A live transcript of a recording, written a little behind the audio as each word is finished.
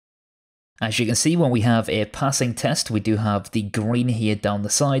As you can see, when we have a passing test, we do have the green here down the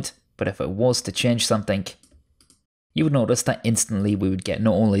side, but if it was to change something, you would notice that instantly we would get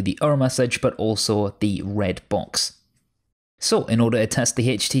not only the error message, but also the red box. So in order to test the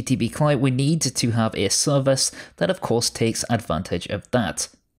HTTP client, we need to have a service that of course takes advantage of that.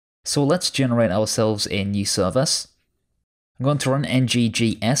 So let's generate ourselves a new service. I'm going to run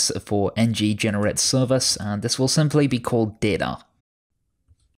nggs for ngGenerate service, and this will simply be called data.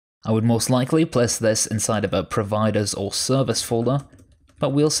 I would most likely place this inside of a providers or service folder, but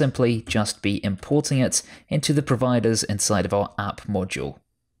we'll simply just be importing it into the providers inside of our app module.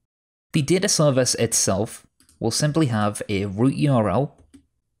 The data service itself will simply have a root URL,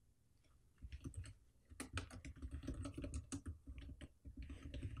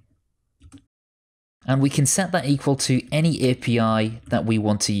 and we can set that equal to any API that we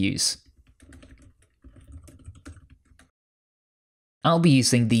want to use. I'll be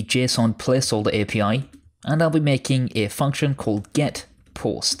using the JSON placeholder API, and I'll be making a function called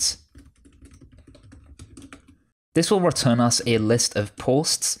getPosts. This will return us a list of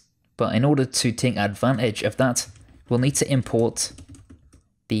posts, but in order to take advantage of that, we'll need to import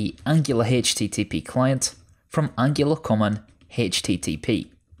the Angular HTTP client from Angular Common HTTP.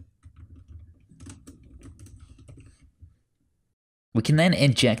 We can then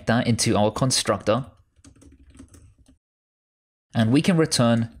inject that into our constructor, and we can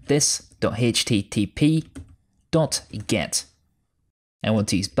return this.http.get. I want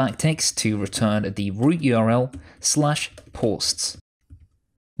to use backticks to return the root URL /posts.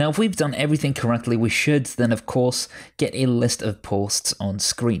 Now, if we've done everything correctly, we should then of course get a list of posts on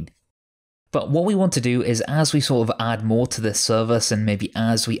screen. But what we want to do is, as we sort of add more to this service and maybe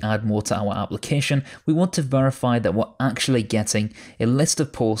as we add more to our application, we want to verify that we're actually getting a list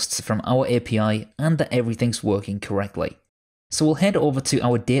of posts from our API and that everything's working correctly. So we'll head over to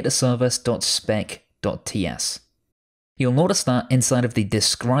our dataservice.spec.ts. You'll notice that inside of the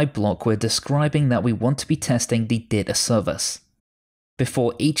describe block, we're describing that we want to be testing the data service.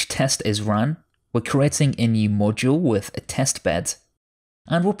 Before each test is run, we're creating a new module with a test bed,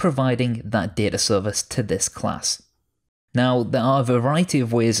 and we're providing that data service to this class. Now, there are a variety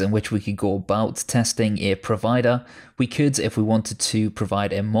of ways in which we could go about testing a provider. We could, if we wanted to,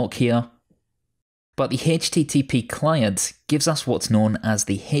 provide a mock here, but the HTTP client gives us what's known as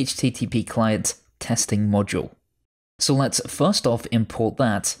the HTTP client testing module. So let's first off import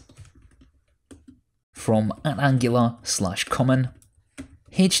that from @angular/common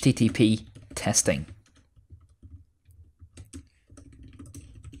HTTP testing.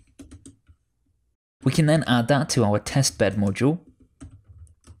 We can then add that to our testbed module.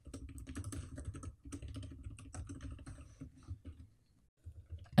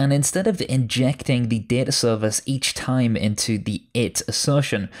 And instead of injecting the data service each time into the it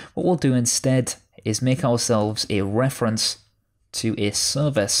assertion, what we'll do instead is make ourselves a reference to a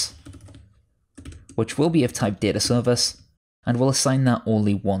service, which will be of type data service, and we'll assign that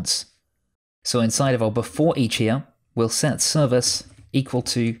only once. So inside of our before each here, we'll set service equal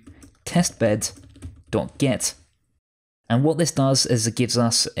to testbed.get. And what this does is it gives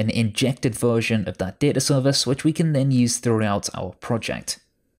us an injected version of that data service, which we can then use throughout our project.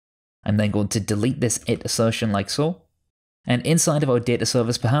 I'm then going to delete this it assertion like so. And inside of our data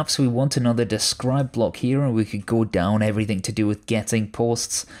service, perhaps we want another describe block here, and we could go down everything to do with getting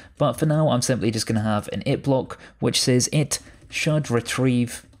posts. But for now, I'm simply just going to have an it block, which says it should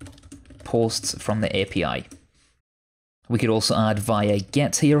retrieve posts from the API. We could also add via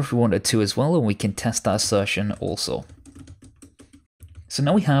get here if we wanted to as well, and we can test that assertion also. So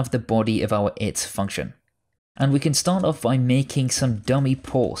now we have the body of our it function. And we can start off by making some dummy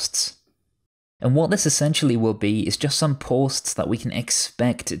posts. And what this essentially will be is just some posts that we can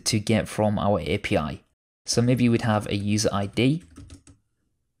expect to get from our API. So maybe we'd have a user ID,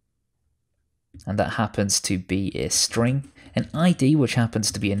 and that happens to be a string, an ID which happens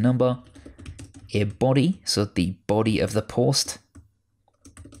to be a number, a body, so the body of the post,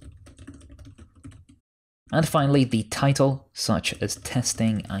 and finally the title, such as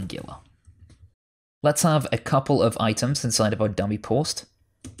testing Angular. Let's have a couple of items inside of our dummy post.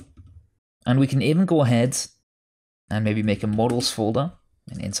 And we can even go ahead and maybe make a models folder.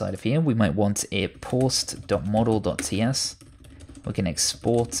 And inside of here, we might want a post.model.ts. We can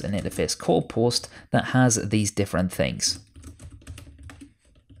export an interface called post that has these different things.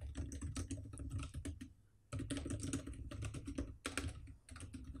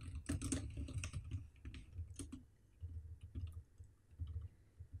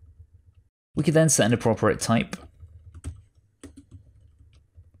 We could then set an appropriate type.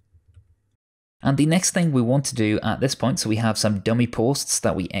 And the next thing we want to do at this point, so we have some dummy posts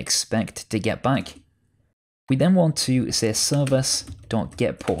that we expect to get back. We then want to say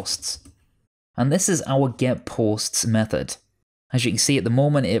service.getPosts. And this is our getPosts method. As you can see at the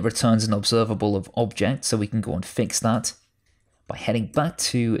moment, it returns an observable of object, so we can go and fix that by heading back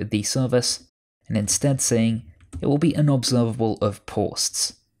to the service and instead saying it will be an observable of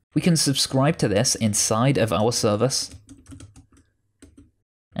posts. We can subscribe to this inside of our service.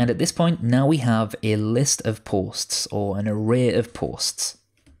 And at this point, now we have a list of posts or an array of posts.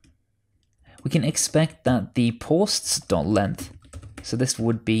 We can expect that the posts.length, so this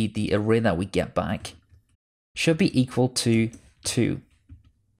would be the array that we get back, should be equal to 2.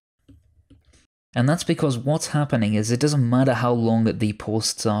 And that's because what's happening is it doesn't matter how long the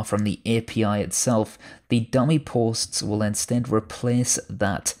posts are from the API itself, the dummy posts will instead replace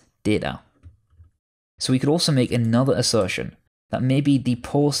that data. So we could also make another assertion that maybe the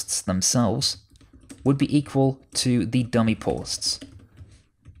posts themselves would be equal to the dummy posts.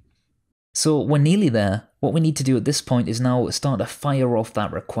 So we're nearly there. What we need to do at this point is now start to fire off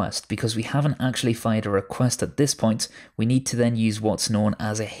that request. Because we haven't actually fired a request at this point, we need to then use what's known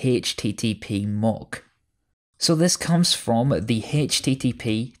as a HTTP mock. So this comes from the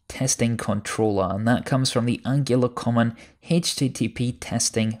HTTP testing controller, and that comes from the Angular common HTTP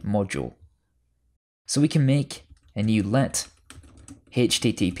testing module. So we can make a new let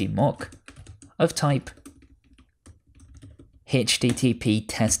HTTP mock of type HTTP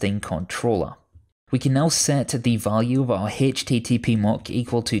testing controller. We can now set the value of our HTTP mock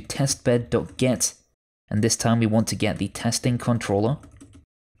equal to testbed.get, and this time we want to get the testing controller.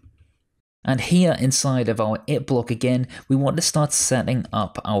 And here inside of our it block again, we want to start setting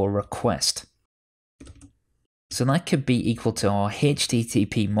up our request. So that could be equal to our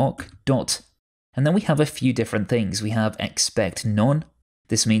HTTP mock dot, and then we have a few different things. We have expect none.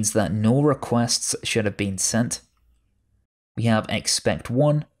 This means that no requests should have been sent. We have expect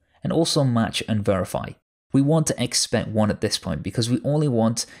 1 and also match and verify. We want to expect 1 at this point because we only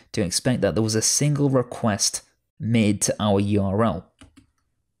want to expect that there was a single request made to our URL.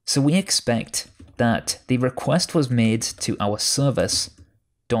 So we expect that the request was made to our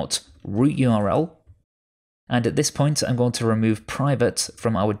service.root URL. And at this point, I'm going to remove private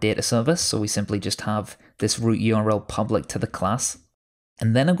from our data service. So we simply just have this root URL public to the class.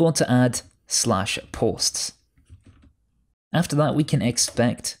 And then I'm going to add /posts. After that, we can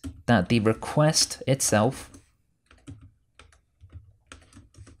expect that the request itself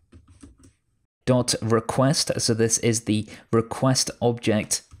dot request, so this is the request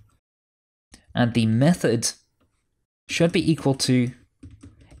object, and the method should be equal to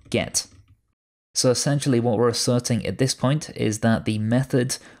get. So essentially what we're asserting at this point is that the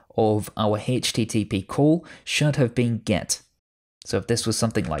method of our HTTP call should have been get. So if this was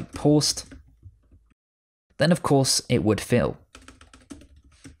something like post, then of course it would fail.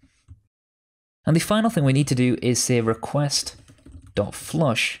 And the final thing we need to do is say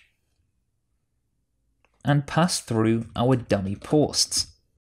request.flush and pass through our dummy posts.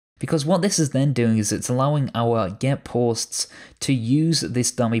 Because what this is then doing is it's allowing our get posts to use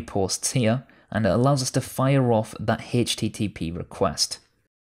this dummy posts here, and it allows us to fire off that HTTP request.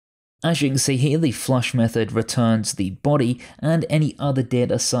 As you can see here, the flush method returns the body and any other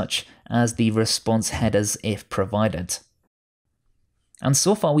data such as the response headers if provided. And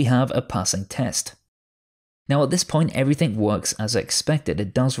so far we have a passing test. Now at this point everything works as expected.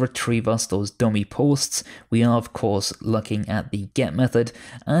 It does retrieve us those dummy posts. We are of course looking at the get method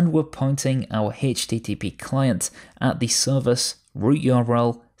and we're pointing our HTTP client at the service root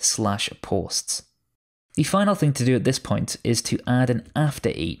URL /posts. The final thing to do at this point is to add an after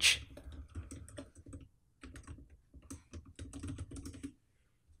each.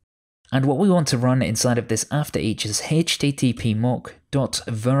 And what we want to run inside of this after each is http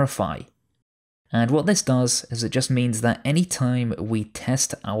mock.verify. And what this does is it just means that anytime we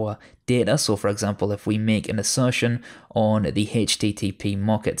test our data, so for example if we make an assertion on the HTTP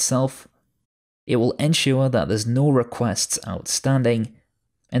mock itself, it will ensure that there's no requests outstanding,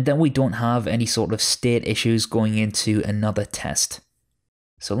 and then we don't have any sort of state issues going into another test.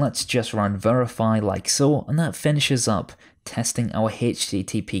 So let's just run verify like so, and that finishes up testing our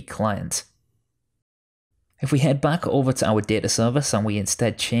HTTP client. If we head back over to our data service and we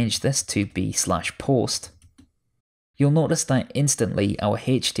instead change this to be /post, you'll notice that instantly our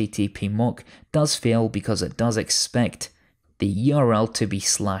HTTP mock does fail because it does expect the URL to be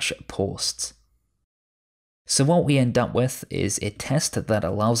 /posts. So what we end up with is a test that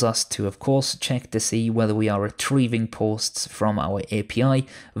allows us to of course check to see whether we are retrieving posts from our API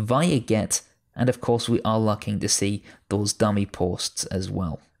via get, and of course we are looking to see those dummy posts as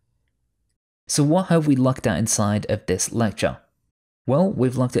well. So what have we looked at inside of this lecture? Well,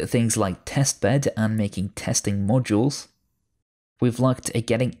 we've looked at things like testbed and making testing modules. We've looked at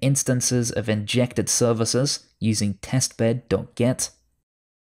getting instances of injected services using testbed.get.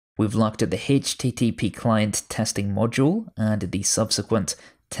 We've looked at the HttpClient testing module and the subsequent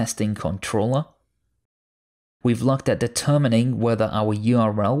testing controller. We've looked at determining whether our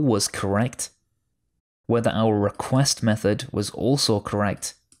URL was correct, whether our request method was also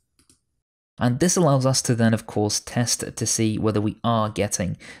correct. And this allows us to then, of course, test to see whether we are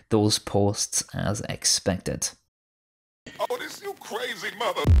getting those posts as expected. Oh, this you crazy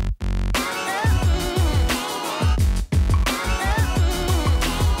mother...